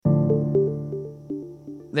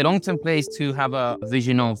The long-term play is to have a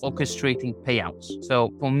vision of orchestrating payouts.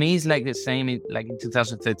 So for me, it's like the same like in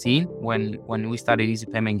 2013 when we started Easy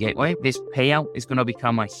Payment Gateway. This payout is going to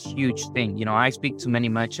become a huge thing. You know, I speak to many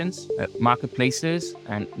merchants, marketplaces,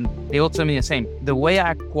 and they all tell me the same. The way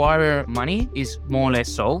I acquire money is more or less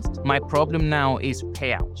solved. My problem now is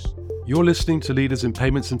payouts. You're listening to Leaders in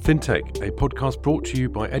Payments and Fintech, a podcast brought to you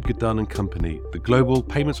by Edgar Dunn & Company, the global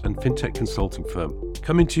payments and fintech consulting firm.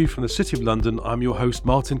 Coming to you from the City of London, I'm your host,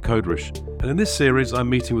 Martin Kodrich. And in this series, I'm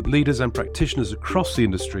meeting with leaders and practitioners across the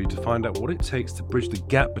industry to find out what it takes to bridge the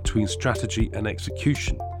gap between strategy and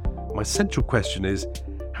execution. My central question is,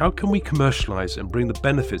 how can we commercialize and bring the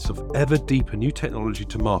benefits of ever deeper new technology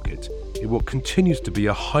to market in what continues to be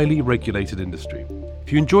a highly regulated industry?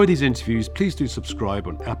 If you enjoy these interviews, please do subscribe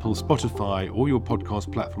on Apple, Spotify, or your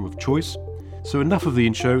podcast platform of choice. So enough of the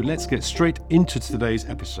intro, let's get straight into today's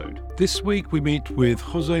episode. This week we meet with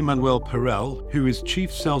Jose Manuel Peral, who is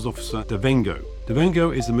Chief Sales Officer at Devengo. Devengo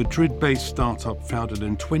is a Madrid-based startup founded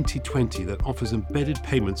in 2020 that offers embedded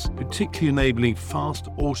payments, particularly enabling fast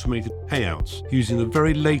automated payouts using the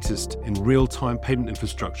very latest in real-time payment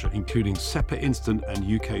infrastructure, including SEPA Instant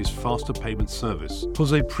and UK's faster payment service.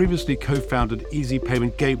 Jose previously co-founded Easy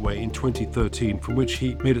Payment Gateway in 2013, from which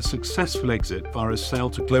he made a successful exit via a sale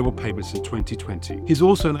to Global Payments in 2020. He's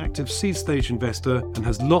also an active seed-stage investor and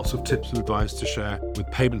has lots of tips and advice to share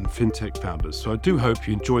with payment and fintech founders. So I do hope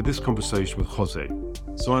you enjoyed this conversation with Jose.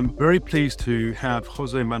 So I'm very pleased to have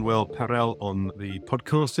Jose Manuel Peral on the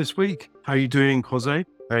podcast this week. How are you doing, Jose?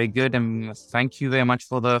 Very good, and thank you very much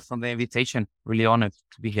for the invitation. Really honored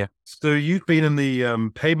to be here. So you've been in the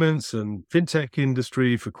payments and fintech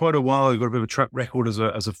industry for quite a while. You've got a bit of a track record as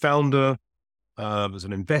a founder, as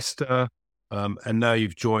an investor, and now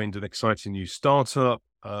you've joined an exciting new startup.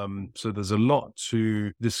 So there's a lot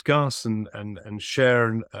to discuss and share,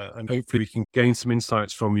 and hopefully we can gain some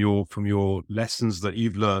insights from your lessons that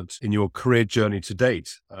you've learned in your career journey to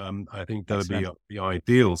date. I think that would be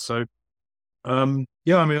ideal. So, I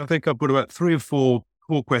think I've got about 3 or 4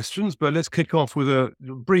 core questions, but let's kick off with a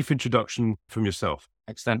brief introduction from yourself.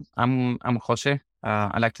 Excellent. I'm Jose.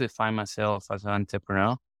 I like to define myself as an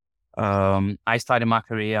entrepreneur. I started my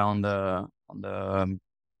career on the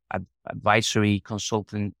advisory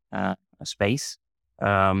consultant space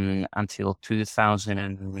until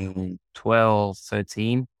 2012,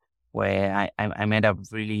 13, where I met a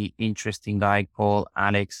really interesting guy called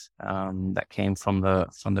Alex that came from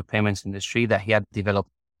the payments industry, that he had developed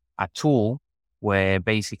a tool where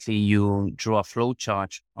basically you draw a flow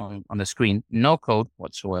chart on the screen, no code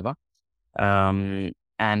whatsoever. And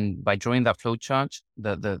by drawing that flow chart,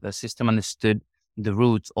 the system understood the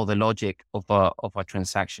root or the logic of a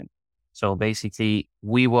transaction. So basically,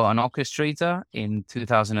 we were an orchestrator in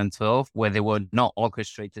 2012 where there were no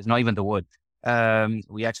orchestrators, not even the word.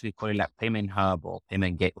 We actually call it like payment hub or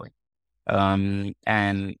payment gateway. And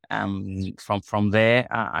from there,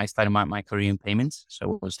 I started my career in payments.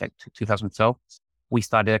 So it was like 2012. We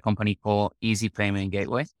started a company called Easy Payment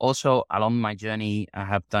Gateway. Also, along my journey, I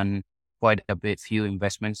have done quite a few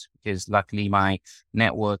investments, because luckily my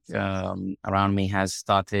network around me has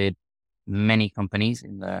started many companies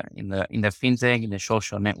in the fintech, in the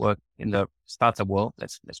social network, in the startup world,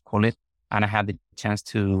 let's call it. And I had the chance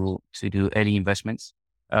to do early investments.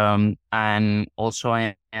 And also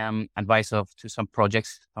I am advisor to some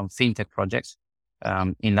projects, some fintech projects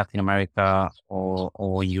in Latin America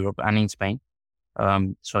or Europe and in Spain.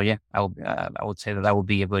 So yeah, I would say that would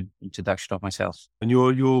be a good introduction of myself. And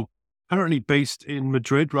you're currently based in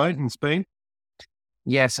Madrid, right, in Spain?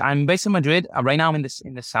 Yes, I'm based in Madrid. Right now I'm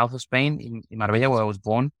in the south of Spain, in Marbella, where I was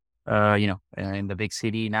born. In the big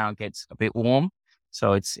city now it gets a bit warm.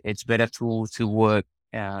 So it's better to work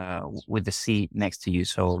with the sea next to you.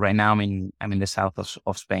 So right now I'm in the south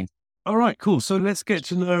of Spain. All right, cool. So let's get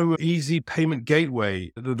to know Easy Payment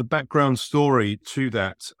Gateway, the background story to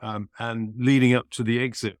that, and leading up to the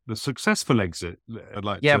exit, the successful exit, I'd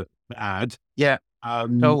like to add. Yeah.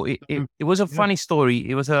 So it was a funny story.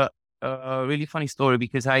 It was a really funny story,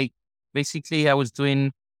 because I was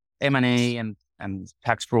doing M&A and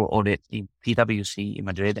tax pro audit in PwC in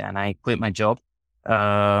Madrid, and I quit my job.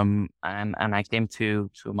 And I came to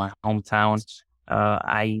my hometown.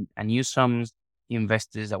 I knew some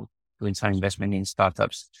investors that were doing some investment in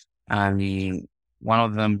startups, and one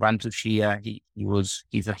of them, Brand Tushia,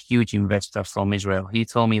 he's a huge investor from Israel. He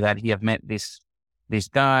told me that he had met this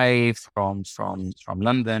guy from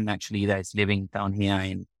London, actually, that is living down here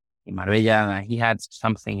in Marbella. He had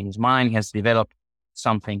something in his mind. He has developed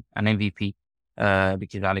something, an MVP,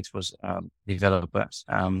 because Alex was developers.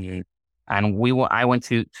 And I went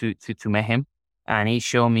to meet him, and he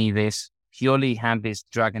showed me this. He only had this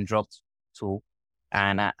drag and drop tool,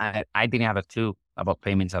 and I didn't have a clue about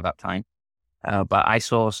payments at that time. But I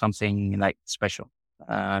saw something like special.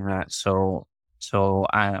 So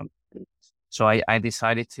I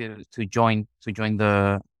decided to join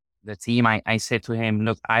the team. I said to him,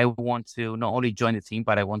 look, I want to not only join the team,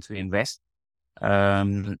 but I want to invest. So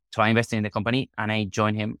I invested in the company, and I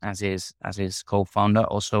joined him as his co-founder,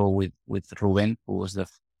 also with Ruben, who was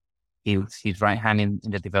his right hand in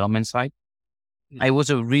the development side. It was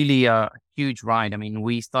a really huge ride. I mean,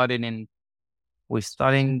 we started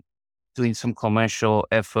doing some commercial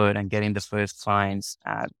effort and getting the first clients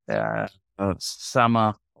at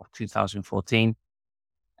summer of 2014.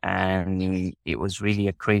 And it was really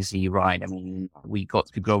a crazy ride. I mean, we got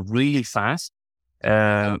to grow really fast.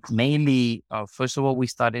 Mainly, first of all, we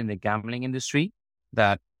started in the gambling industry.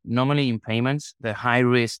 That normally in payments, the high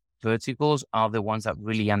risk verticals are the ones that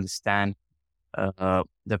really understand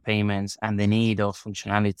the payments and the need of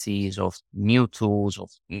functionalities of new tools of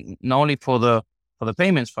not only for the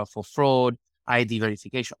payments, but for fraud, ID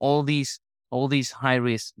verification. All these high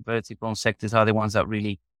risk vertical sectors are the ones that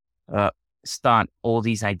really start all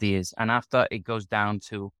these ideas, and after it goes down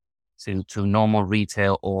to normal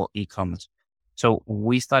retail or e-commerce. So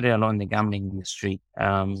we started along the gambling industry,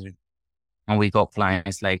 and we got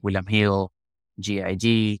clients like William Hill,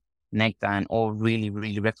 GIG, Nectar, and all really,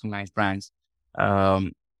 really recognized brands.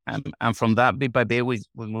 And from that, bit by bit, we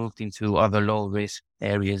moved into other low risk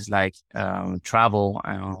areas like travel.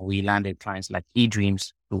 We landed clients like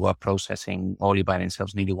eDreams, who were processing only by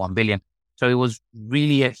themselves nearly 1 billion. So it was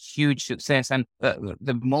really a huge success. And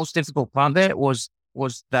the most difficult part there was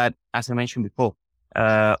that, as I mentioned before,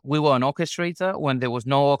 we were an orchestrator when there was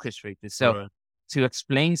no orchestrator. So to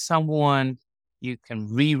explain someone, you can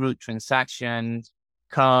reroute transactions,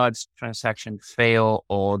 cards, transaction fail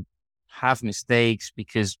or have mistakes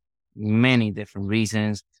because many different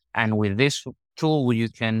reasons. And with this tool, you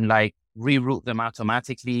can like reroute them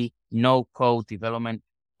automatically, no code development.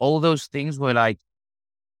 All those things were like,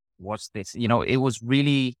 what's this? It was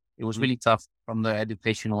really tough from the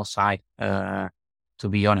educational side, to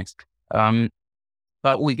be honest.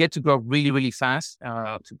 But we get to grow really, really fast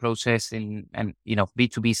to process and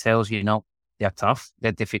B2B sales, they're tough,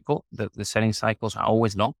 they're difficult. The selling cycles are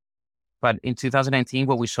always long. But in 2019,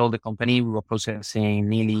 when we sold the company, we were processing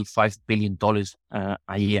nearly $5 billion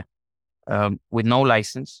a year with no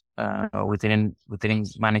license. We didn't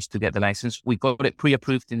manage to get the license. We got it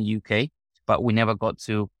pre-approved in the UK, but we never got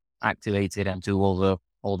to activate it and do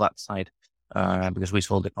all that side because we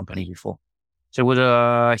sold the company before. So it was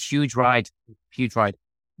a huge ride.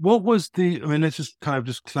 What was let's just kind of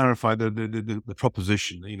just clarify the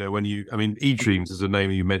proposition, eDreams is a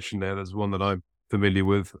name you mentioned there. That's one that I'm familiar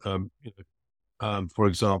with, for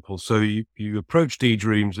example. So you approached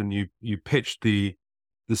eDreams and you pitched the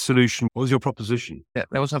solution. What was your proposition? Yeah,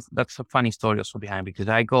 that's a funny story also behind, because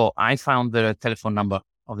I found the telephone number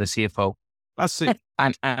of the CFO. That's it.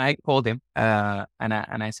 and I called him and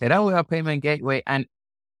I said, we have payment gateway. And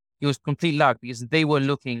it was complete luck because they were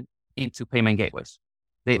looking into payment gateways.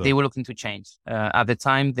 They were looking to change. At the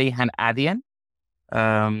time, they had Adyen,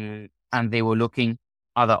 and they were looking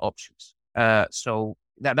other options. So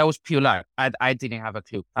that was pure luck. I didn't have a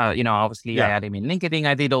clue. Obviously, I had him in LinkedIn.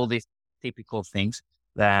 I did all these typical things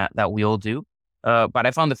that we all do. But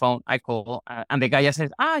I found the phone. I call, and the guy just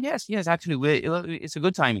says, yes, actually, it's a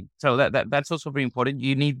good timing. So that's also very important.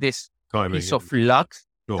 You need this piece of luck.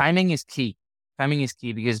 Sure. Timing is key. Timing is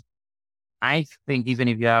key because I think even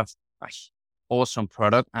if you have an awesome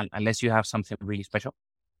product, and unless you have something really special,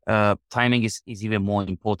 timing is even more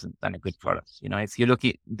important than a good product. If you look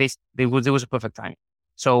at this, there was a perfect time.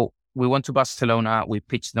 So we went to Barcelona, we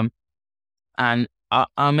pitched them, and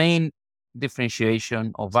our main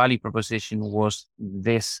differentiation or value proposition was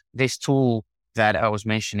this tool that I was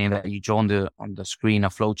mentioning that you draw on the screen, a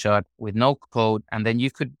flowchart with no code, and then you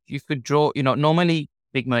could draw. Normally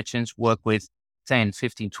big merchants work with 10,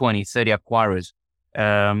 15, 20, 30 acquirers.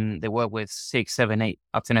 They work with 6, 7, 8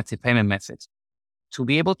 alternative payment methods. To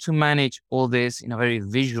be able to manage all this in a very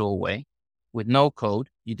visual way with no code,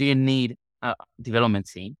 you didn't need a development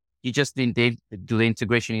team. You just did do the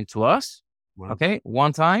integration into us,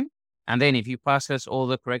 one time. And then if you pass us all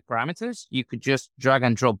the correct parameters, you could just drag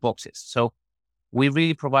and drop boxes. So we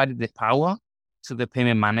really provided the power to the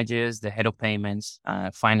payment managers, the head of payments,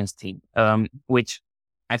 finance team, which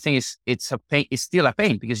I think it's still a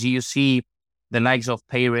pain because you see the likes of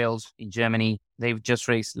Peral in Germany. They've just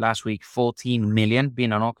raised last week 14 million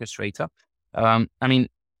being an orchestrator.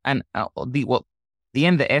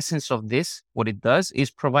 The essence of this, what it does is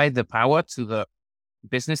provide the power to the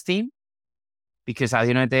business team because at the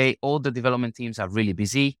end of the day, all the development teams are really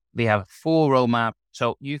busy. They have a full roadmap.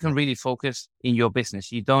 So you can really focus in your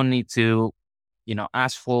business. You don't need to,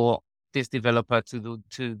 ask for this developer to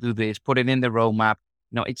do this, put it in the roadmap.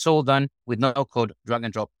 No, it's all done with no code, drag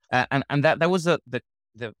and drop. And that was the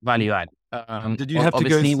value add. Did you have to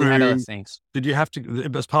go obviously we had other through, things. did you have to,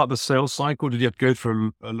 as part of the sales cycle, did you have to go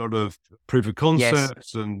through a lot of proof of Yes.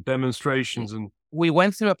 concepts and demonstrations and? We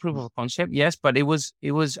went through a proof of concept, yes, but it was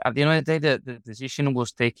at the end of the day, the decision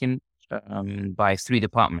was taken by 3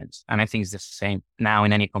 departments, and I think it's the same now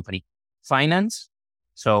in any company. Finance,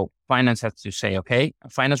 so finance had to say, okay,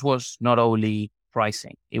 finance was not only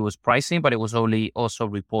pricing, it was pricing, but it was also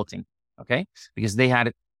reporting, okay, because they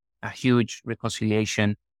had a huge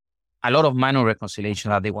reconciliation, a lot of manual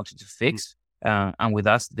reconciliation that they wanted to fix, and with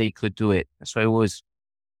us they could do it. So it was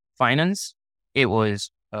finance, it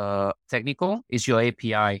was technical. Is your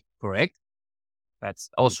API correct? That's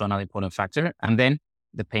also another important factor. And then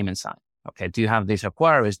the payment side. Okay, do you have these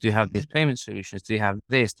acquirers? Do you have these payment solutions? Do you have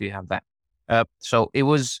this? Do you have that? So it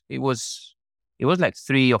was like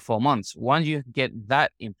 3 or 4 months. Once you get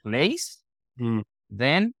that in place,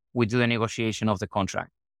 then we do the negotiation of the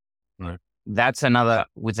contract. Right. That's another,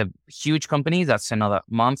 with a huge company, that's another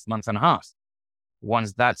month and a half.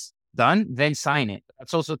 Once that's done, then sign it.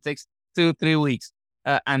 That also takes 2-3 weeks.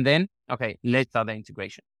 And then, okay, let's start the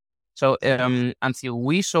integration. So until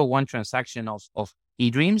we saw one transaction of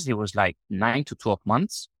eDreams, it was like 9 to 12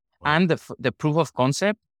 months. Wow. And the proof of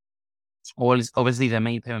concept, obviously the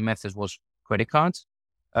main payment methods was credit cards.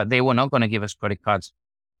 They were not going to give us credit cards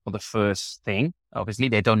for the first thing. Obviously,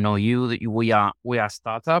 they don't know you. We are a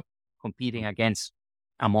startup competing against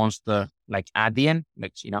a monster like Adyen,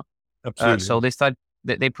 Absolutely. So they start.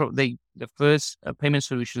 The first payment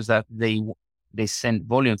solutions that they sent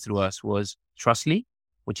volume through us was Trustly,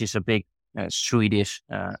 which is a big Swedish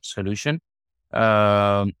solution.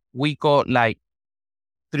 We got like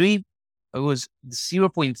 3, it was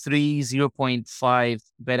 0.3, 0.5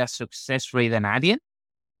 better success rate than Adyen.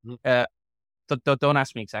 Don't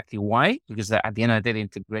ask me exactly why, because at the end of the day, the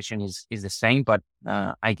integration is the same, but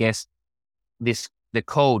I guess the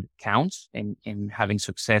code counts in having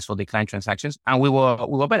success or decline transactions, and we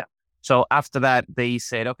were better. So after that, they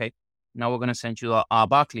said, okay, now we're going to send you our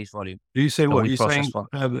Barclays volume. Do you say So what? You're saying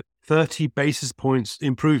 30 basis points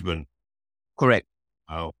improvement? Correct.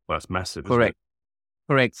 Oh, that's massive. Correct.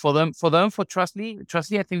 Correct. For Trustly,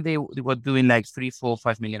 I think they were doing like 3, 4,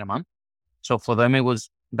 5 million a month. So for them, it was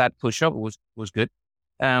that push up was good.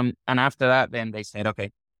 And after that, then they said,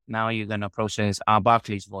 okay, now you're going to process our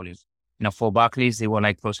Barclays volume. For Barclays, they were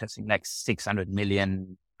like processing like 600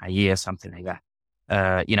 million a year, something like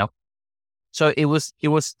that. So it was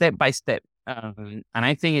step by step. And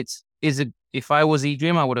I think if I was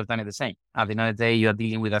eDream, I would have done it the same. At the end of the day, you're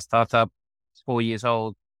dealing with a startup, 4 years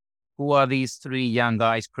old. Who are these 3 young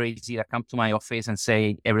guys crazy that come to my office and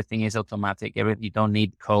say everything is automatic, you don't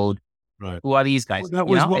need code? Right. Who are these guys? That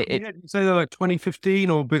was you say they're like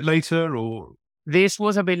 2015 or a bit later, or? This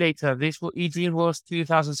was a bit later. eDream was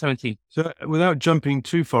 2017. So without jumping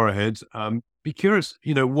too far ahead, be curious,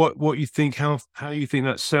 what you think, how you think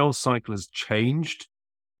that sales cycle has changed.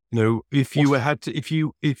 If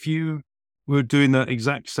you were doing that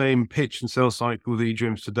exact same pitch and sales cycle with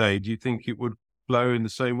eDreams today, do you think it would flow in the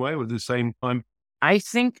same way with the same time? I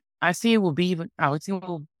think it will be I would think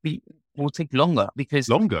it will take longer, because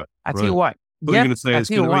longer. I tell you why. What you're going to say is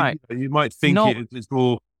why. You might think it's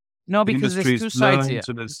more. No, because there's 2 sides here.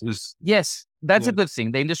 Yes, that's a good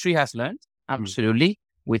thing. The industry has learned, absolutely,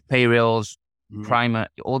 with Payrolls, Primer,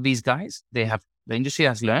 all these guys. The industry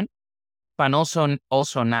has learned, but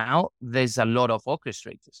also now there's a lot of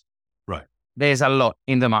orchestrators. Right. There's a lot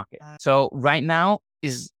in the market. So right now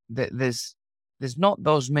there's not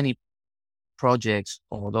those many projects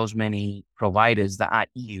or those many providers that are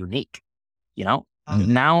unique. Now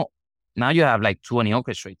you have like 20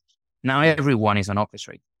 orchestrators. Now everyone is an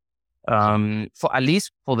orchestrator. For at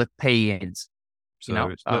least for the pay-ins.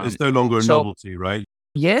 So it's no longer a novelty, right?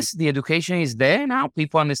 Yes, the education is there now.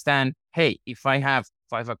 People understand, hey, if I have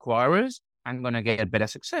 5 acquirers, I'm going to get a better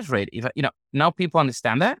success rate. Now people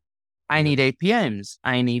understand that. I need APMs.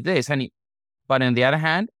 I need this. But on the other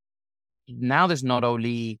hand, now there's not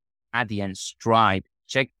only Adyen, Stripe,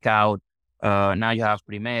 Checkout. Now you have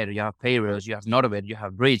Primer, you have Payrolls, you have Norbert, you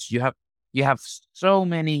have Bridge, you have so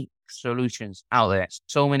many solutions out there,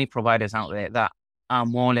 so many providers out there that are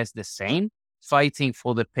more or less the same, fighting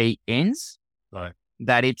for the pay-ins. Right.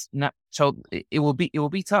 That it's not. So it will be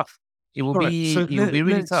tough. It will be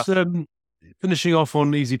really tough. Finishing off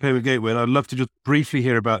on Easy Payment Gateway, and I'd love to just briefly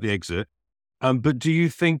hear about the exit. But do you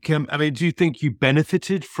think, do you think you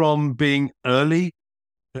benefited from being an early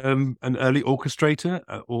orchestrator,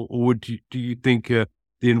 or do you think the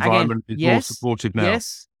Again, environment is more yes, supportive now?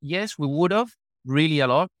 yes, yes, we would have really a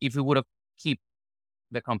lot if we would have keep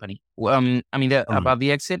the company. Mm. About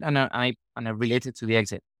the exit, and I related to the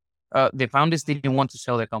exit. The founders didn't want to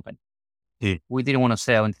sell their company. Yeah. We didn't want to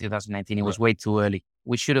sell in 2019. It Right. was way too early.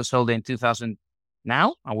 We should have sold in 2000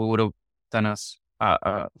 now, and we would have done us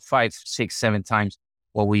 5, 6, 7 times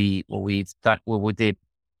what we did.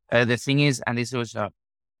 The thing is, and this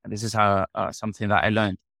is something that I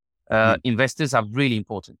learned. Mm. Investors are really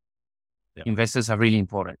important. Yeah. Investors are really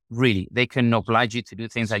important. Really, they can oblige you to do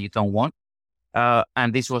things that you don't want.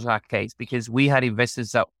 And this was our case because we had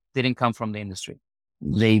investors that didn't come from the industry.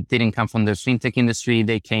 They didn't come from the fintech industry.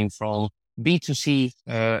 They came from B2C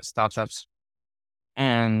startups.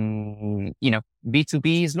 And,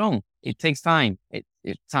 B2B is long. It takes time.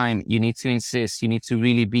 Time. You need to insist. You need to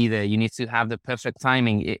really be there. You need to have the perfect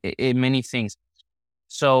timing in many things.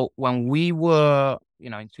 So when we were,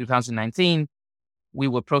 in 2019, we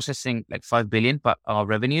were processing like 5 billion, but our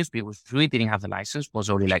revenues, because we didn't have the license, was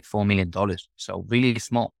only like $4 million. So really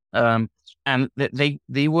small. And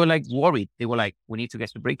they were like worried. They were like, we need to get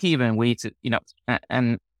to break even. We need to,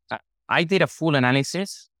 and I did a full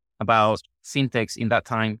analysis about fintechs in that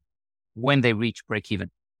time when they reached break even.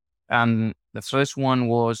 And the first one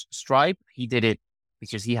was Stripe. He did it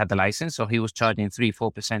because he had the license. So he was charging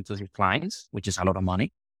 3-4% to his clients, which is a lot of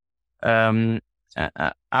money.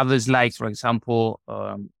 Others like, for example,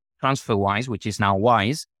 TransferWise, which is now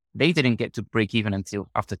Wise, they didn't get to break even until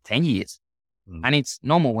after 10 years. Mm. And it's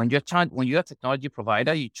normal when you're a technology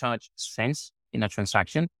provider, you charge cents in a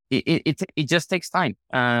transaction. It just takes time.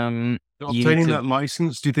 Obtaining that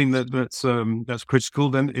license, do you think that's critical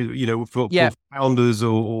then? For Yeah, founders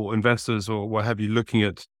or investors or what have you looking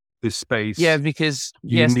at this yeah, space, because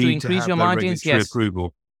you yes, to need to increase have your that margins, regulatory yes,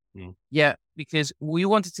 approval. Mm. yeah, because we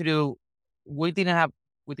didn't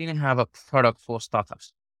have a product for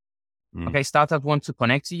startups. Mm. Okay, startups want to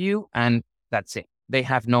connect to you, and that's it. They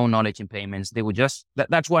have no knowledge in payments. They would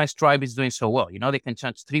that's why Stripe is doing so well. They can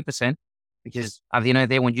charge 3% because at the end of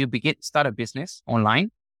the day, when you start a business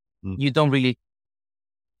online, Mm. you don't really,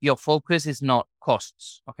 your focus is not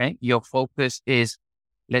costs. Okay. Your focus is,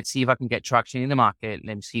 let's see if I can get traction in the market.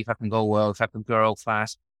 Let me see if I can go well, if I can grow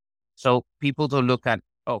fast. So people don't look at,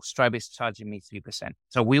 oh, Stripe is charging me 3%.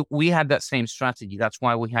 So we had that same strategy. That's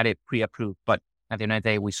why we had it pre-approved. But at the end of the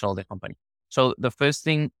day, we sold the company. So the first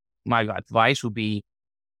thing, my advice would be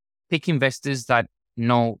pick investors that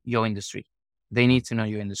know your industry. They need to know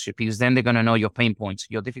your industry because then they're going to know your pain points,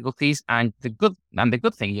 your difficulties, and the good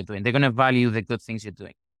thing you're doing. They're going to value the good things you're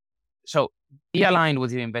doing. So be aligned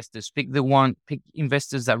with your investors. Pick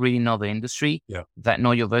investors that really know the industry, Yeah. that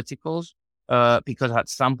know your verticals, because at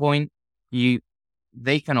some point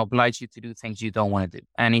they can oblige you to do things you don't want to do.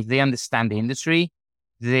 And if they understand the industry,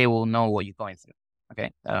 they will know what you're going through.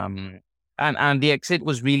 Okay. And the exit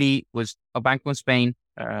was a bank in Spain,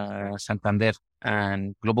 Santander,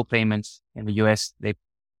 and Global Payments in the US. They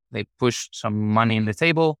pushed some money in the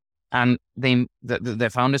table, and the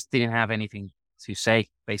founders didn't have anything to say.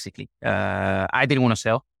 Basically, I didn't want to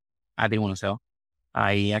sell.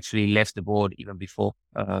 I actually left the board even before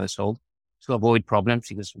sold to avoid problems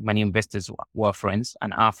because many investors were friends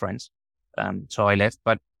and are friends. So I left,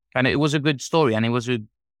 but it was a good story, and it was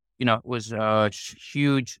a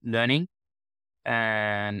huge learning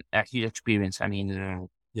and a huge experience.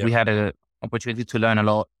 Yeah. We had an opportunity to learn a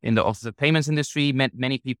lot of the payments industry, met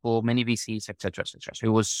many people, many VCs, etc., etc. So it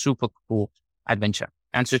was super cool adventure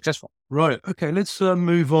and successful. Right. Okay. Let's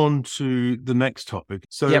move on to the next topic.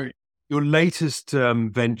 So Yep. your latest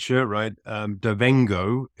venture, right,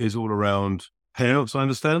 Devengo, is all around payouts, I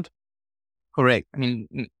understand. Correct.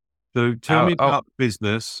 So tell me about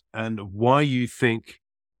business and why you think,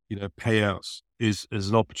 payouts is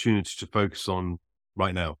an opportunity to focus on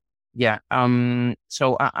right now. Yeah.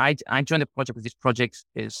 So I joined the project because this project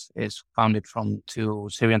is founded from two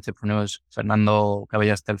serial entrepreneurs, Fernando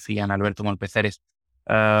Cabellas Telfi and Alberto Molpeceres.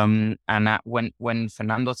 When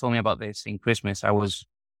Fernando told me about this in Christmas,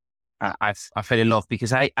 I fell in love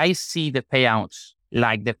because I see the payouts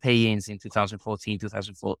like the pay-ins in 2014,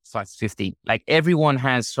 2015. Like everyone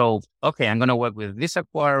has solved, okay, I'm going to work with this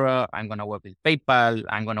acquirer. I'm going to work with PayPal.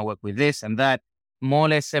 I'm going to work with this and that. More or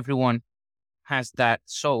less everyone has that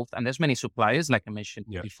solved. And there's many suppliers, like I mentioned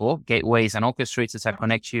before, gateways and orchestrators that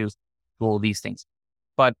connect you to all these things.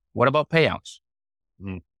 But what about payouts?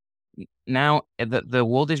 Mm. Now the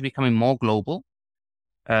world is becoming more global.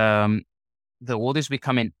 The world is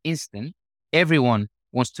becoming instant. Everyone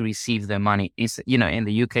wants to receive their money. In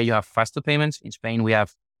the UK, you have faster payments. In Spain, we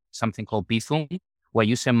have something called Bizum, where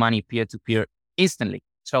you send money peer-to-peer instantly.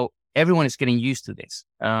 So everyone is getting used to this.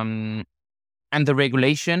 And the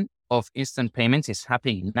regulation of instant payments is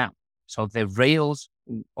happening now. So the rails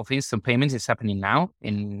of instant payments is happening now.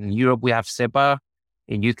 In Europe, we have SEPA.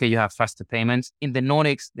 In UK, you have faster payments. In the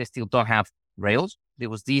Nordics, they still don't have rails. There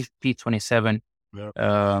was the Ep27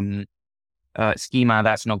 schema.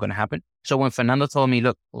 That's not going to happen. So when Fernando told me,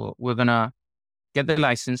 look, we're going to get the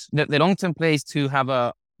license, the long-term play is to have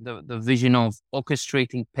the vision of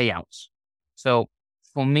orchestrating payouts. So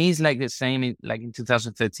for me, it's like the same like in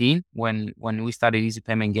 2013 when we started Easy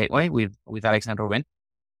Payment Gateway with Alex and Ruben.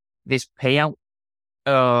 This payout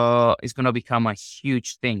is going to become a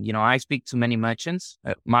huge thing. I speak to many merchants,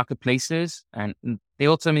 marketplaces, and they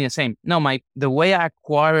all tell me the same. No, the way I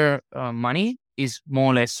acquire money is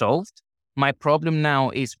more or less solved. My problem now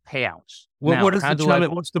is payouts. What is the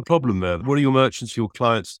challenge? What's the problem there? What are your merchants, your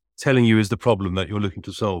clients telling you is the problem that you're looking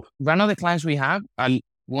to solve? One of the clients we have, I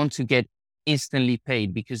want to get instantly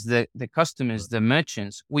paid because the customers, the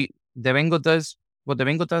merchants, Devengo does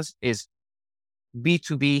is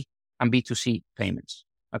B2B and B2C payments.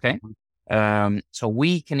 Okay. So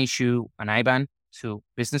we can issue an IBAN to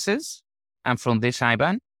businesses, and from this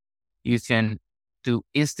IBAN, you can do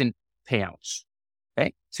instant payouts,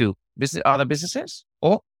 okay, to other businesses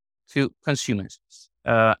or to consumers,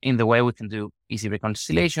 in the way we can do easy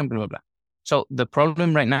reconciliation, blah, blah, blah. So the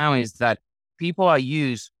problem right now is that people are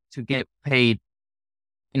used to get paid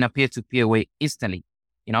in a peer-to-peer way instantly.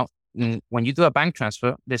 When you do a bank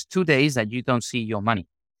transfer, there's 2 days that you don't see your money.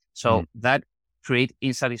 So that creates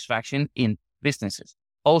insatisfaction in businesses.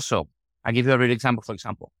 Also, I'll give you a real example. For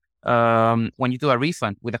example, when you do a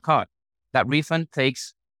refund with a card, that refund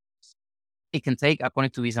can take,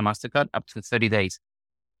 according to Visa MasterCard, up to 30 days.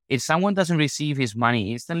 If someone doesn't receive his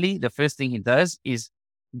money instantly, the first thing he does is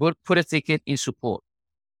put a ticket in support.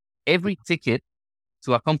 Every ticket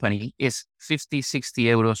to a company is 50, 60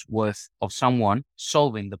 euros worth of someone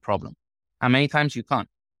solving the problem. And many times you can't.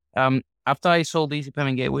 After I sold Easy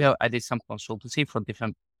Payment Gateway, I did some consultancy for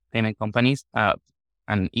different payment companies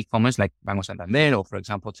and e-commerce like Banco Santander, or for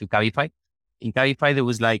example, to Cabify. In Cabify, there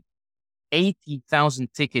was like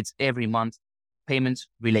 80,000 tickets every month, payments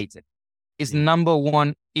related. It's number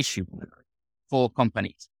one issue for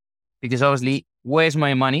companies because obviously, where's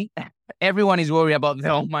my money? Everyone is worried about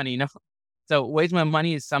their own money, So where's my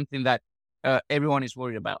money is something that everyone is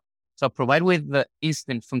worried about. So provide with the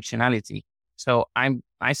instant functionality. So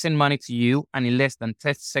I send money to you, and in less than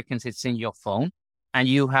 10 seconds, it's in your phone, and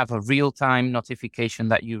you have a real-time notification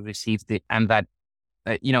that you received it, and that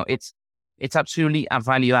it's absolutely a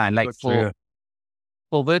value add. Like for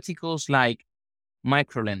verticals like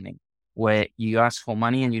microlending, where you ask for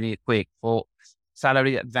money and you need it quick, for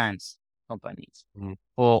salary advance companies,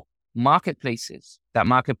 for marketplaces, that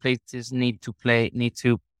marketplaces need to pay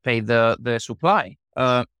the supply,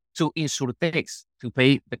 to Insurtechs to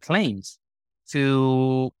pay the claims,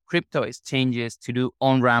 to crypto exchanges to do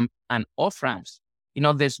on-ramp and off-ramps.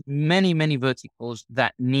 There's many, many verticals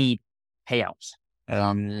that need payouts.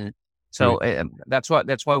 That's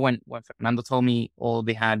why when Fernando told me all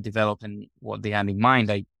they had developed and what they had in mind,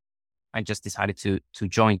 I just decided to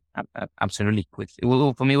join absolutely quick.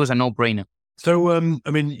 For me, it was a no-brainer. So,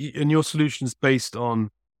 and your solution's based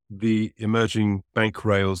on the emerging bank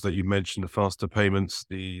rails that you mentioned, the faster payments,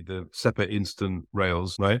 the SEPA instant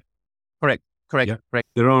rails, right? Correct. Yeah. Correct.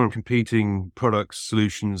 There are competing products,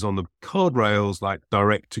 solutions on the card rails, like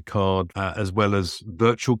direct to card, as well as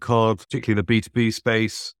virtual card, particularly the B2B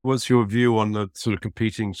space. What's your view on the sort of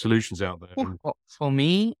competing solutions out there? Well, for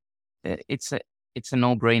me, it's a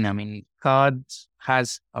no-brainer. I mean, cards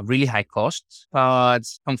has a really high cost.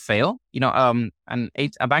 Cards can fail. A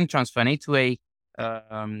bank transfer, an A2A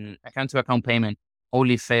account-to-account payment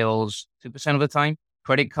only fails 2% of the time.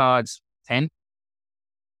 Credit cards,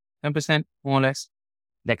 10% more or less.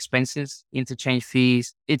 The expenses, interchange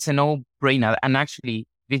fees, it's a no-brainer. And actually,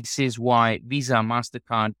 this is why Visa and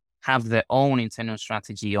MasterCard have their own internal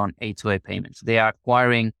strategy on A2A payments. They are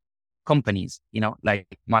acquiring companies, like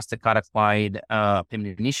MasterCard acquired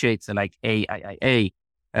payment initiator like AIIA,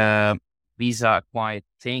 Visa acquired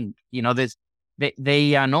Think.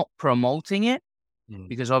 They are not promoting it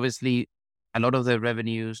because obviously a lot of the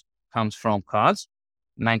revenues comes from cards.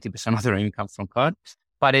 90% of the revenue comes from cards.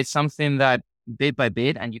 But it's something that bit by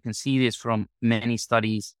bit, and you can see this from many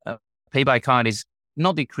studies, pay by card is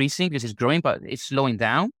not decreasing because it's growing, but it's slowing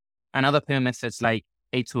down. And other payment methods like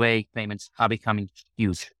A2A payments are becoming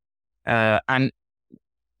huge. And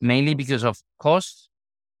mainly because of cost,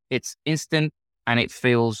 it's instant and it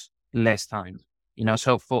feels less time.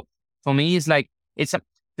 So for me, it's like,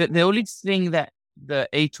 the only thing that the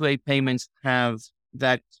A2A payments have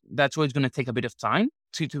that's always going to take a bit of time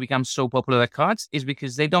to become so popular, like cards, is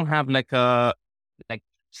because they don't have like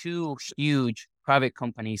two huge private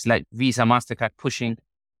companies like Visa, MasterCard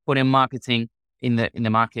putting marketing in the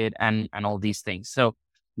market and all these things. So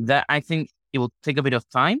that, I think it will take a bit of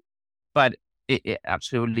time, but it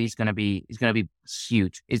absolutely is going to be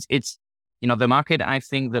huge. It's the market. I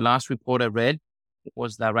think the last report I read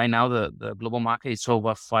was that right now the global market is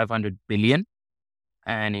over 500 billion,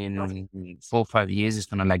 and in 4 or 5 years it's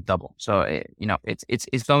going to like double. So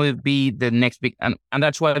it's going to be the next big, and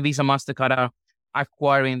that's why Visa, MasterCard are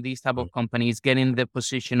acquiring these type of companies, getting the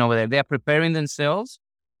position over there. They are preparing themselves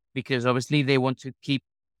because obviously they want to keep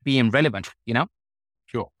being relevant.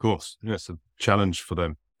 Sure, of course. Yes, a challenge for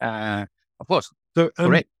them. Of course. So,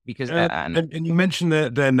 correct. Because and you mentioned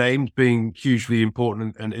their names being hugely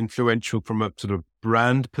important and influential from a sort of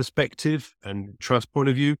brand perspective and trust point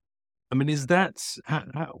of view. I mean, is that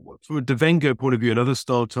from a Devengo point of view and other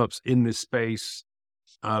startups in this space?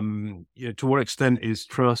 To what extent is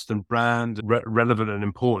trust and brand relevant and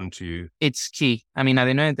important to you? It's key. I mean, at the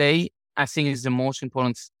end of the day, I think it's the most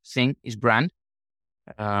important thing is brand.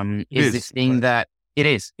 Is this thing that it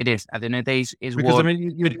is. At the end of the day, is because what, I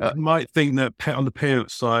mean, you might think that on the payout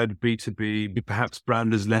side, B2B, perhaps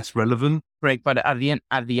brand is less relevant. Right, but at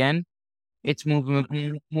the end, it's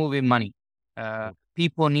moving money.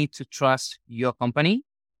 People need to trust your company,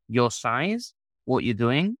 your size, what you're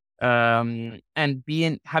doing, and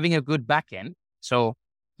having a good back end, so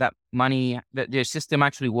that money, that your system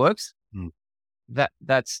actually works.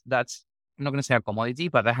 That's I'm not going to say a commodity,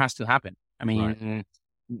 but that has to happen. I mean,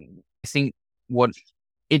 I think I'm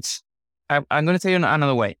going to tell you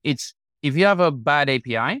another way. It's, if you have a bad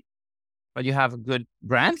API, but you have a good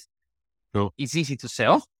brand, it's easy to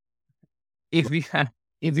sell. If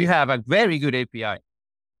you have a very good API,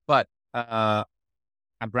 but a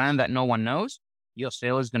brand that no one knows, your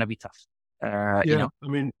sale is going to be tough. I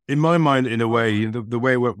mean, in my mind, in a way, the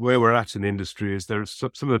way where we're at in the industry is there's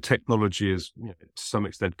some of the technology is to some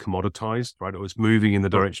extent commoditized, right? It was moving in the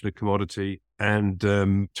direction of commodity, and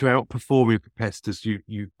to outperform your competitors,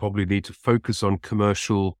 you probably need to focus on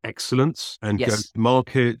commercial excellence and go to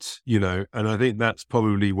market, and I think that's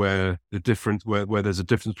probably where the difference, where there's a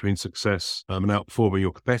difference between success and outperforming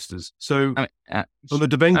your competitors. So on the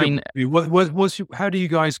Devengo, how do you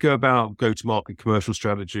guys go about go-to-market commercial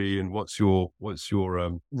strategy, and what's your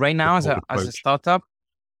right now as a startup?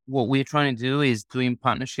 What we're trying to do is doing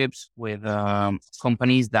partnerships with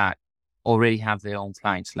companies that already have their own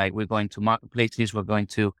clients. Like, we're going to marketplaces, we're going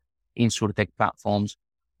to insurtech platforms,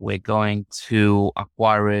 we're going to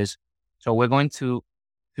acquirers. So we're going to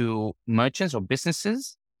merchants or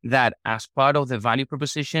businesses that, as part of the value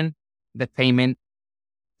proposition, the payment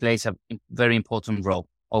plays a very important role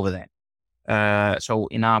over there. So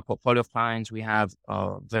in our portfolio of clients, we have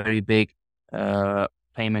very big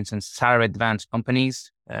payments and salary advance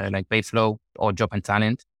companies like Payflow or Job and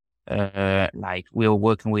Talent. Like, we're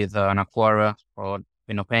working with an acquirer called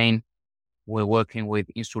Pain. We're working with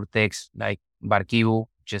insurtechs like Barkibu,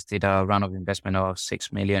 just did a round of investment of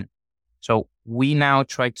 6 million. So we now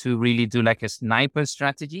try to really do like a sniper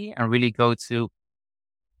strategy and really go to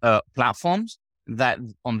platforms that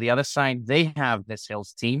on the other side, they have the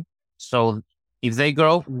sales team. So if they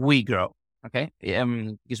grow, we grow. Okay.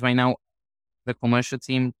 Because right now the commercial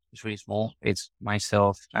team is really small. It's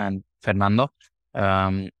myself and Fernando.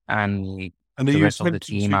 And the rest of the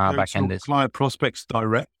team are backenders. Client prospects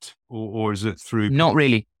direct, or is it through? Not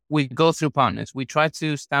really. We go through partners. We try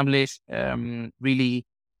to establish really,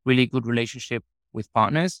 really good relationship with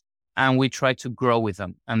partners, and we try to grow with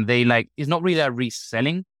them. And it's not really a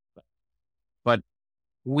reselling, but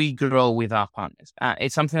we grow with our partners.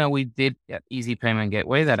 It's something that we did at Easy Payment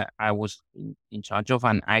Gateway that I was in charge of,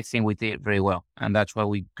 and I think we did very well. And that's why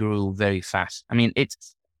we grew very fast. I mean, at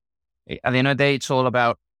the end of the day, it's all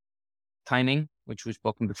about timing, which we've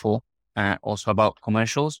spoken before, also about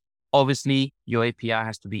commercials. Obviously, your API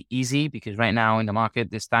has to be easy, because right now in the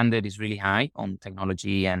market, the standard is really high on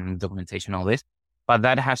technology and documentation, all this. But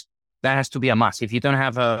that has to be a must. If you don't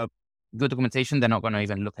have a good documentation, they're not going to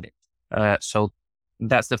even look at it. So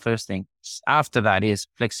that's the first thing. After that is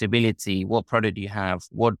flexibility. What product do you have?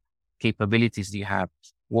 What capabilities do you have?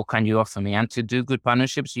 What can you offer me? And to do good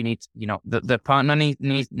partnerships, you need, the partner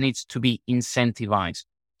needs to be incentivized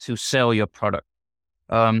to sell your product.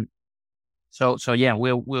 So yeah,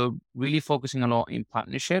 we're really focusing a lot in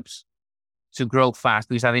partnerships to grow fast,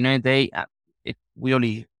 because at the end of the day,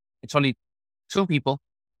 it's only 2 people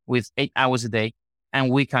with 8 hours a day, and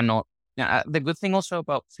we cannot Now, the good thing also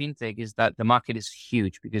about fintech is that the market is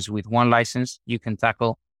huge because with one license, you can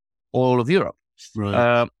tackle all of Europe. Right.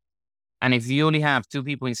 Uh, and if you only have two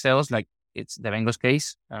people in sales, like it's Devengo's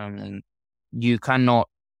case, you cannot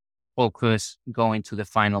focus going to the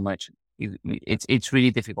final merchant. It's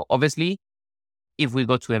really difficult. Obviously, if we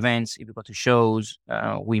go to events, if we go to shows,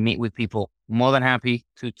 we meet with people, more than happy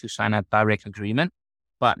to sign a direct agreement.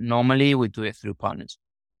 But normally we do it through partners.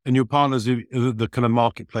 And your partners are the kind of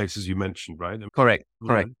marketplaces you mentioned, right? Correct, Right.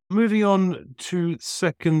 correct. Moving on to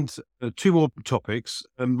two more topics.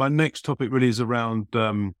 And my next topic really is around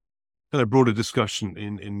kind of broader discussion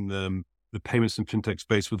in the payments and fintech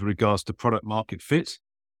space with regards to product market fit.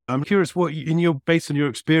 I'm curious, based on your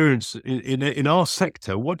experience in our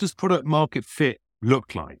sector, what does product market fit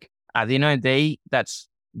look like? At the end of the day, that's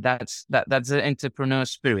the entrepreneur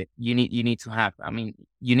spirit you need to have. I mean,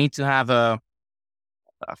 you need to have a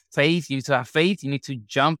faith. You need to have faith. You need to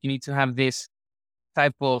jump. You need to have this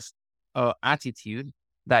type of attitude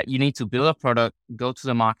that you need to build a product, go to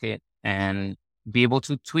the market, and be able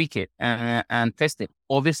to tweak it and test it.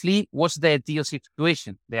 Obviously, what's the ideal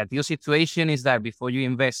situation? The ideal situation is that before you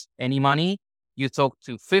invest any money, you talk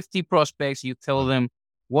to 50 prospects, you tell them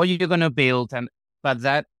what you're going to build, but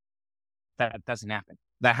that doesn't happen.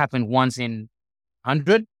 That happened once in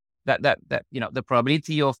 100. That the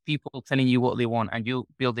probability of people telling you what they want and you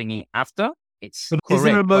building it after, it's But is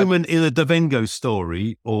there a correct. But moment in a Devengo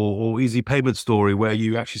story or Easy Payment story where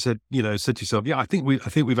you actually said to yourself, yeah, I think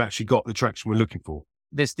we've actually got the traction we're looking for?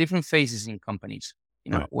 there's different phases in companies.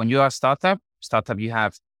 Right. When you are a startup, you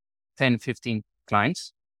have 10, 15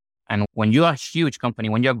 clients. And when you are a huge company,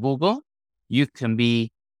 when you're Google, you can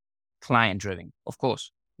be client driven. Of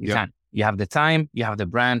course, you Yep. can. You have the time, you have the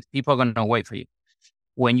brand, people are going to wait for you.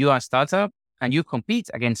 When you are a startup and you compete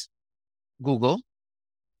against Google,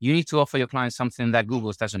 you need to offer your clients something that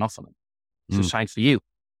Google doesn't offer them to sign for you.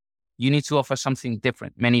 You need to offer something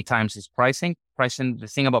different. Many times it's pricing. Pricing, the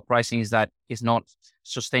thing about pricing is that it's not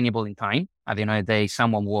sustainable in time. At the end of the day,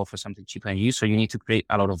 someone will offer something cheaper than you. So you need to create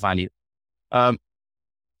a lot of value.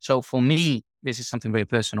 So for me, this is something very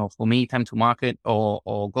personal. For me, time to market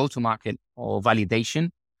or go to market or validation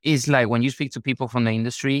is like when you speak to people from the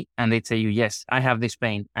industry and they tell you, yes, I have this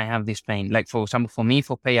pain. I have this pain. Like for example, for me,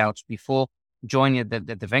 for payouts, before joining the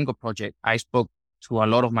Devengo project, I spoke to a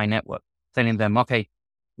lot of my network telling them, okay,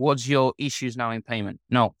 what's your issues now in payment?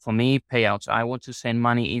 No, for me, payouts, I want to send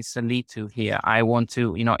money instantly to here. I want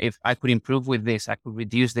to, if I could improve with this, I could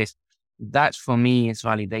reduce this. That's for me is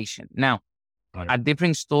validation. Now, Right. a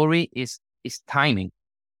different story is timing.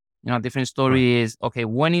 A different Right. story is, okay,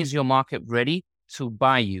 when is your market ready to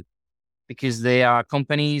buy you? Because there are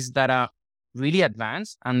companies that are really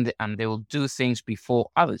advanced and they will do things before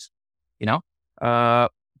others,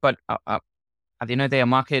 but at the end of the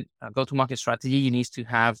day, a go-to-market strategy, you need to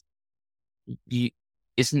have,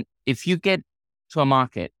 if you get to a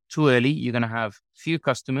market too early, you're going to have few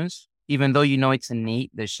customers, even though it's a need,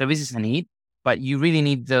 the service is a need, but you really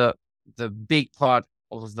need the big part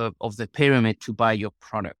of the pyramid to buy your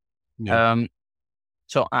product. Yeah.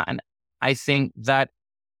 So, and I think that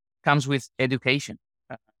comes with education.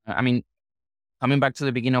 I mean, coming back to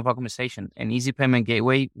the beginning of our conversation, an easy payment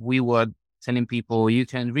gateway, we were telling people you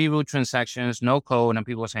can reroute transactions, no code, and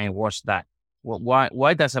people were saying, "What's that? Well,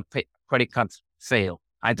 why does a credit card fail?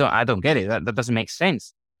 I don't get it. That doesn't make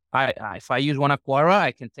sense. If I use one acquirer,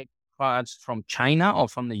 I can take cards from China or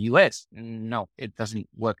from the US. No, it doesn't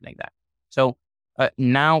work like that. So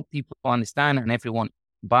now people understand, and everyone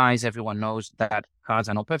buys, everyone knows that cards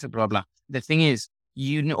are not perfect. Blah blah. The thing is,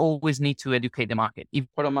 you always need to educate the market. If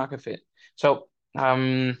product market fit. So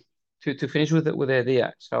to finish with the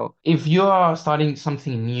idea. So if you are starting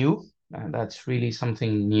something new, that's really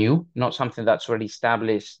something new, not something that's already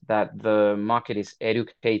established, that the market is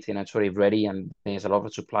educated and it's already ready and there's a lot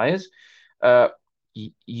of suppliers,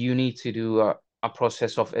 you need to do a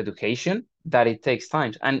process of education that it takes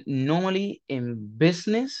time. And normally in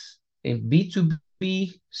business, in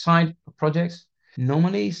B2B side projects,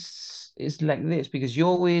 normally it's like this because you're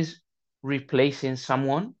always replacing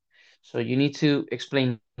someone. So you need to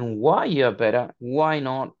explain why you're better, why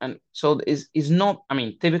not. And so it's not, I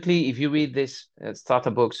mean, typically if you read this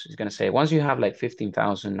startup books, it's going to say once you have like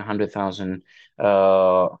 15,000, 100,000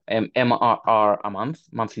 MRR a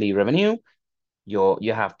monthly revenue,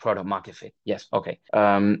 you have product market fit. Yes. Okay.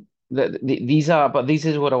 But this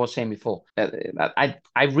is what I was saying before.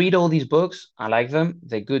 I read all these books. I like them.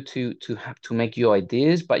 They're good to have to make your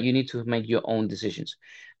ideas, but you need to make your own decisions,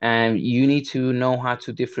 and you need to know how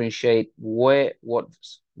to differentiate what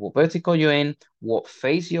vertical you're in, what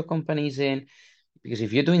phase your company is in. because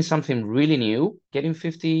if you're doing something really new, getting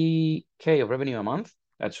 50K of revenue a month,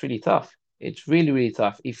 that's really tough. It's really, really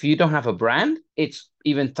tough. If you don't have a brand, it's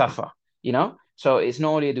even tougher, you know? So it's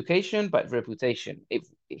not only education, but reputation. If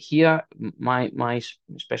here, my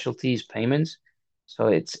specialty is payments. So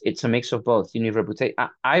it's a mix of both. You need reputation.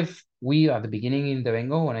 We at the beginning in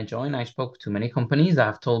Devengo, when I joined, I spoke to many companies that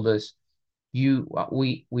have told us, we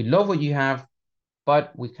love what you have,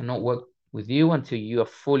 but we cannot work with you until you are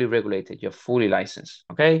fully regulated, you're fully licensed.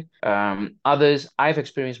 Okay. Others, I've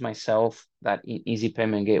experienced myself that in Easy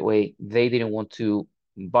Payment Gateway, they didn't want to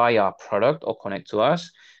buy our product or connect to us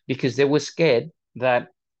because they were scared that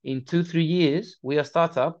in 2, 3 years, we are a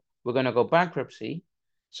startup, we're going to go bankruptcy.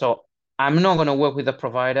 So I'm not going to work with a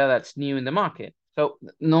provider that's new in the market. So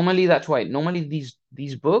normally that's why normally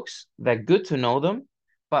these books, they're good to know them,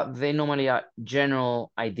 but they normally are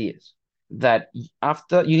general ideas that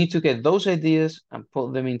after you need to get those ideas and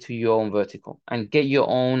put them into your own vertical and get your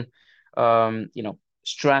own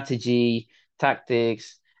strategy,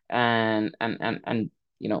 tactics, and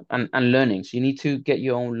learnings. You need to get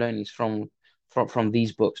your own learnings from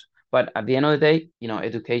these books. But at the end of the day,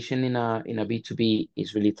 education in a B2B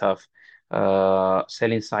is really tough.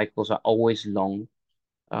 Selling cycles are always long.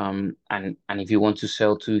 And if you want to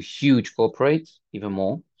sell to huge corporates, even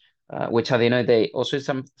more, which at the end of the day, also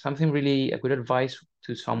something really a good advice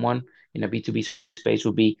to someone in a B2B space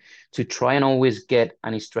would be to try and always get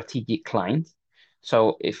any strategic client.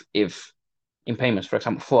 So if in payments, for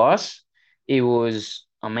example, for us, it was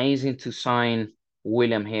amazing to sign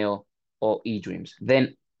William Hill or eDreams.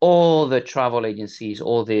 Then all the travel agencies,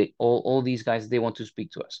 all these guys, they want to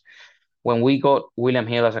speak to us. When we got William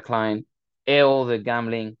Hill as a client, all the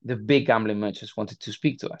big gambling merchants wanted to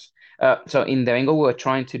speak to us. So in Devengo, we're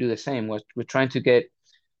trying to do the same. We're trying to get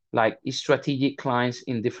like strategic clients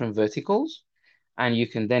in different verticals, and you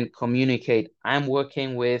can then communicate. I'm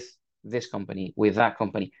working with this company, with that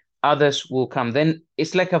company. Others will come. Then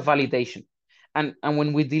it's like a validation. And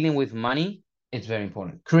when we're dealing with money, it's very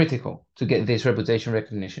important, critical to get this reputation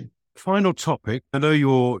recognition. Final topic. I know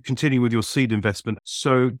you're continuing with your seed investment.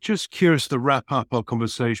 So just curious to wrap up our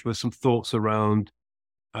conversation with some thoughts around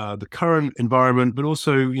the current environment, but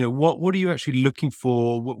also, what are you actually looking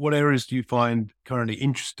for? What areas do you find currently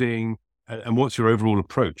interesting, and what's your overall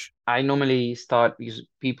approach? I normally start because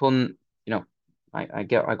people, I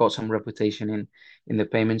got some reputation in the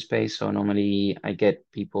payment space. So normally I get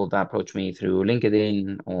people that approach me through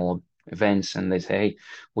LinkedIn or events, and they say, "Hey,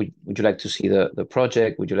 would you like to see the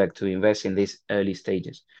project? Would you like to invest in these early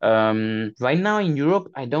stages?" Right now in Europe,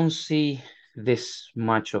 I don't see this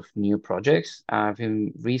much of new projects. I've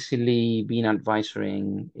recently been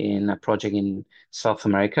advisoring in a project in South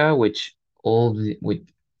America, which with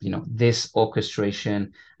this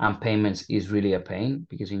orchestration and payments is really a pain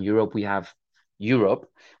because in Europe we have Europe,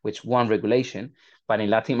 which one regulation, but in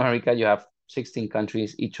Latin America you have 16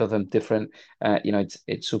 countries, each of them different.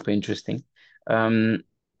 It's super interesting. Um,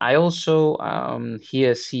 I also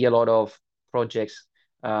here see a lot of projects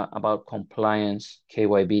about compliance,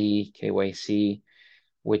 KYB, KYC,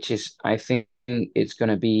 which is I think it's going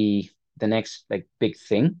to be the next like big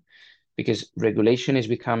thing because regulation is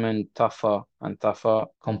becoming tougher and tougher.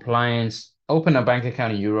 Compliance, open a bank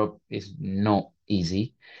account in Europe is not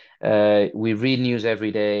easy. We read news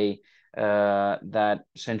every day that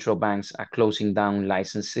central banks are closing down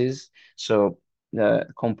licenses. So the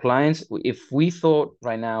compliance, if we thought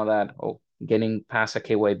right now that getting past a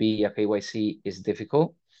KYB, a KYC is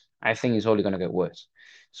difficult, I think it's only going to get worse.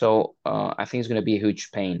 So I think it's going to be a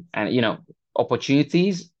huge pain. And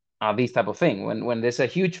opportunities are these type of thing. When there's a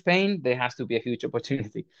huge pain, there has to be a huge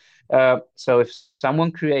opportunity. So if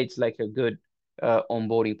someone creates like a good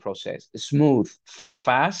onboarding process, smooth,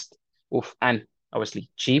 fast, and obviously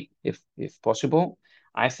cheap if possible,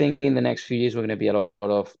 I think in the next few years we're going to be a lot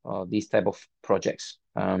of these type of projects.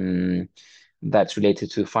 That's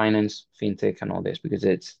related to finance, fintech, and all this because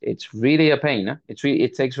it's really a pain. Huh?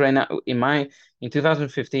 It takes right now in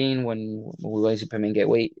 2015 when we were in Payment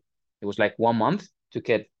Gateway, it was like 1 month to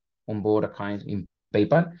get on board a client in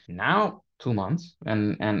PayPal. Now 2 months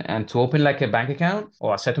and to open like a bank account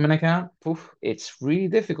or a settlement account, poof, it's really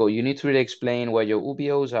difficult. You need to really explain where your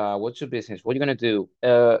UBOs are, what's your business, what you're gonna do.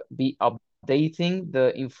 Be updating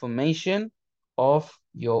the information of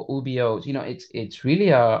your UBOs. It's really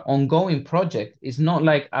a ongoing project. It's not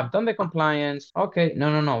like I've done the compliance. Okay, no.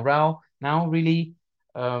 Now really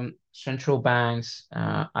central banks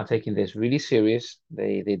are taking this really serious.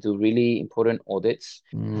 They do really important audits.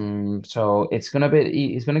 So it's gonna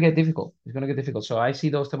get difficult. It's gonna get difficult. So I see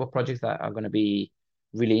those type of projects that are gonna be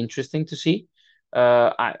really interesting to see.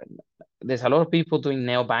 There's a lot of people doing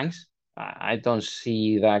neobanks. I don't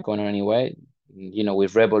see that going anywhere.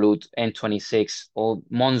 With Revolut, N26, all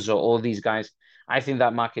Monzo, all these guys, I think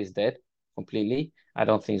that market is dead completely. I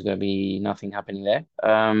don't think it's going to be nothing happening there.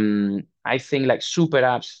 I think like super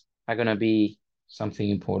apps are going to be something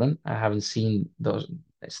important. I haven't seen those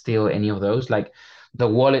still any of those. Like the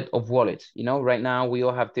wallet of wallets. Right now we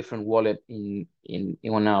all have different wallet in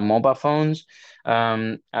on our mobile phones.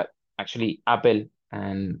 Actually, Apple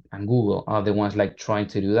and Google are the ones like trying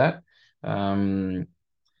to do that. Um,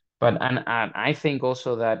 but I think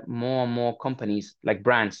also that more and more companies like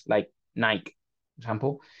brands like Nike, for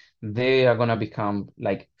example, they are gonna become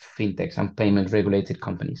like fintechs and payment regulated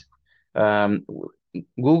companies. Um,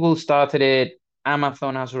 Google started it.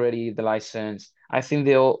 Amazon has already the license. I think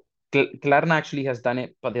Klarna actually has done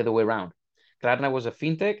it, but the other way around. Klarna was a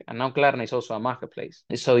fintech, and now Klarna is also a marketplace.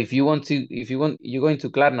 So if you go into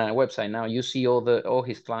Klarna website now, you see all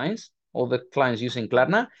his clients, all the clients using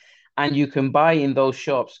Klarna, and you can buy in those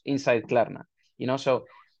shops inside Klarna. So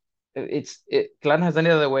Klarna has done it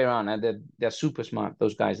the other way around, and they're super smart.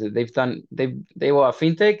 Those guys, they were a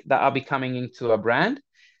fintech that are becoming into a brand,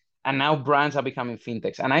 and now brands are becoming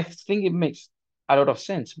fintechs, and I think it makes a lot of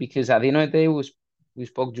sense because at the end of the day, we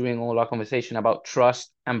spoke during all our conversation about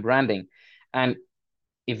trust and branding, and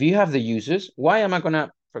if you have the users, why am I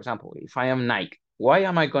gonna, for example, if I am Nike, why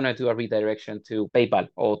am I gonna do a redirection to PayPal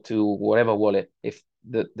or to whatever wallet if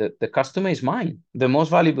the customer is mine? The most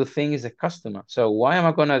valuable thing is the customer. So why am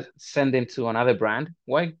I gonna send them to another brand?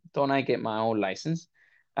 Why don't I get my own license?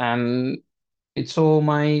 And it's all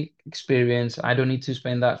my experience. I don't need to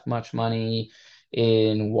spend that much money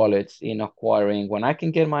in wallets, in acquiring when I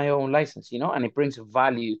can get my own license, and it brings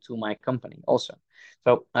value to my company also.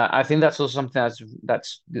 So I think that's also something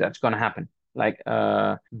that's going to happen. Like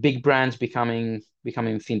big brands becoming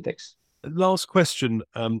fintechs. Last question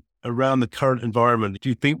around the current environment. Do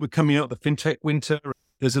you think we're coming out of the fintech winter?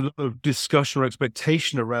 There's a lot of discussion or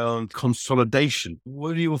expectation around consolidation.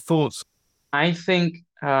 What are your thoughts? I think,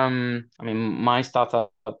 I mean, my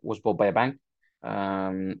startup was bought by a bank.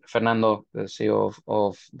 Fernando, the CEO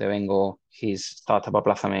of Devengo, his startup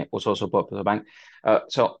Aplázame was also bought by a bank.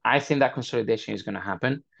 So I think that consolidation is going to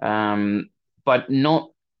happen, but not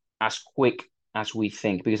as quick as we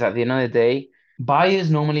think, because at the end of the day, buyers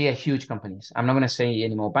normally are huge companies. I'm not going to say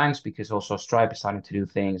any more banks because also Stripe is starting to do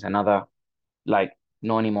things and other like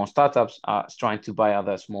no anymore startups are trying to buy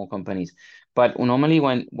other small companies. But normally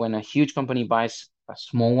when a huge company buys a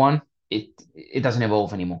small one, it doesn't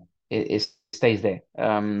evolve anymore. It stays there.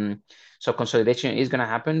 So consolidation is going to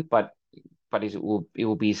happen, but it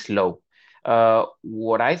will be slow.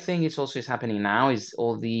 What I think is happening now is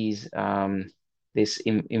all these this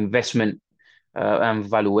investment and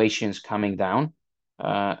valuations coming down,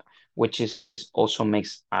 uh, which is also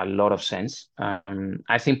makes a lot of sense.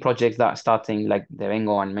 I think projects that are starting like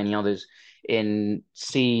Devengo and many others in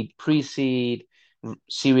seed, pre-seed,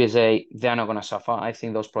 Series A, they're not going to suffer. I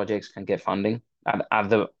think those projects can get funding at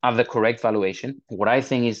the correct valuation. What I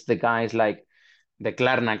think is the guys like the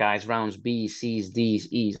Klarna guys, rounds B, C's, D's,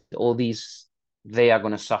 E's, all these, they are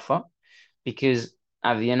going to suffer because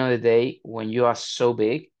at the end of the day, when you are so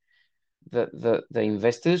big, the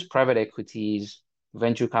investors, private equities,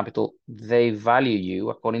 venture capital, they value you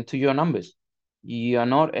according to your numbers. You are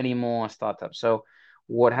not anymore a startup. So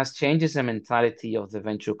what has changed is the mentality of the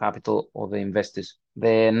venture capital or the investors.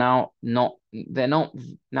 They're not now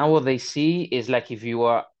what they see is like if you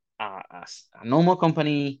are a normal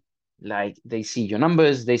company, like they see your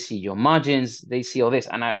numbers, they see your margins, they see all this.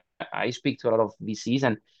 And I speak to a lot of VCs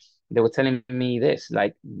and they were telling me this,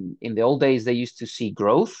 like in the old days, they used to see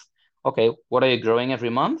growth. Okay, what are you growing every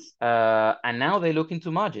month? And now they look into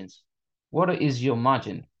margins. What is your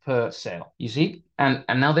margin per sale? You see, and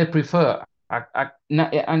now they prefer,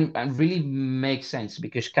 and really makes sense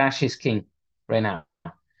because cash is king right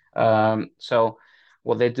now. So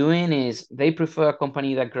what they're doing is they prefer a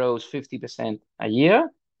company that grows 50% a year,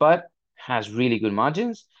 but has really good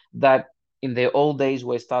margins. That in the old days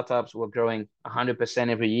where startups were growing 100%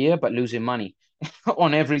 every year, but losing money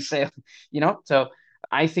on every sale, So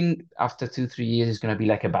I think after 2, 3 years, it's going to be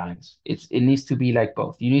like a balance. It needs to be like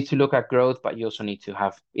both. You need to look at growth, but you also need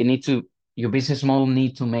to your business model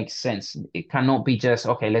need to make sense. It cannot be just,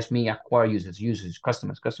 okay, let me acquire users,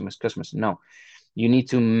 customers, customers, customers. No, you need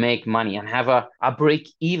to make money and have a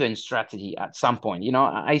break-even strategy at some point.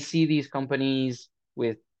 I see these companies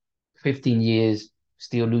with 15 years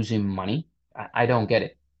still losing money. I don't get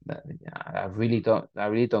it. I really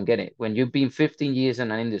don't get it. When you've been 15 years in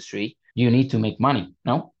an industry, you need to make money.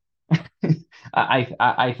 No,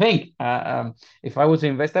 I think if I was an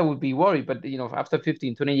investor, I would be worried. But after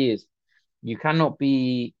 15, 20 years, you cannot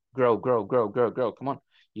be grow, grow, grow, grow, grow. Come on,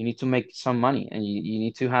 you need to make some money, and you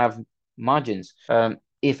need to have margins.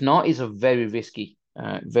 If not, it's a very risky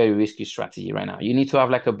strategy right now. You need to have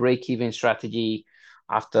like a break-even strategy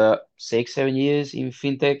after 6, 7 years in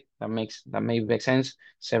fintech. That may make sense.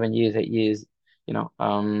 7 years, 8 years, you know.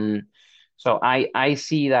 So I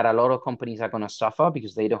see that a lot of companies are gonna suffer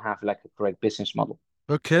because they don't have like a correct business model.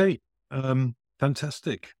 Okay.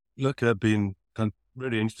 Fantastic. Look, it's been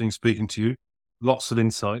really interesting speaking to you. Lots of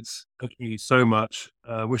insights. Thank you so much.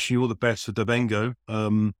 Wish you all the best for Devengo.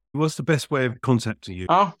 What's the best way of contacting you?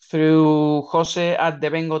 Oh, through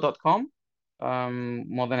jose@devengo.com.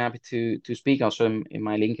 More than happy to speak also in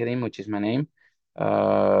my LinkedIn, which is my name.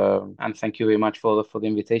 And thank you very much for the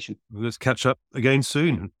invitation. Let's catch up again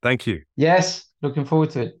soon. Thank you. Yes, looking forward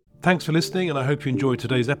to it. Thanks for listening, and I hope you enjoyed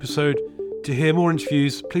today's episode. To hear more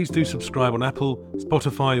interviews, please do subscribe on Apple,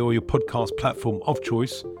 Spotify, or your podcast platform of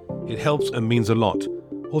choice. It helps and means a lot.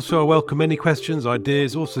 Also, I welcome any questions,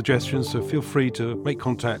 ideas, or suggestions, so feel free to make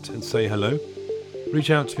contact and say hello. Reach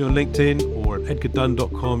out to me on LinkedIn or at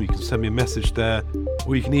edgardunn.com. You can send me a message there,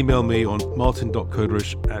 or you can email me on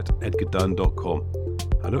martin.kodrish@edgardunn.com.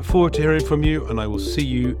 I look forward to hearing from you, and I will see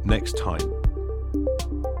you next time.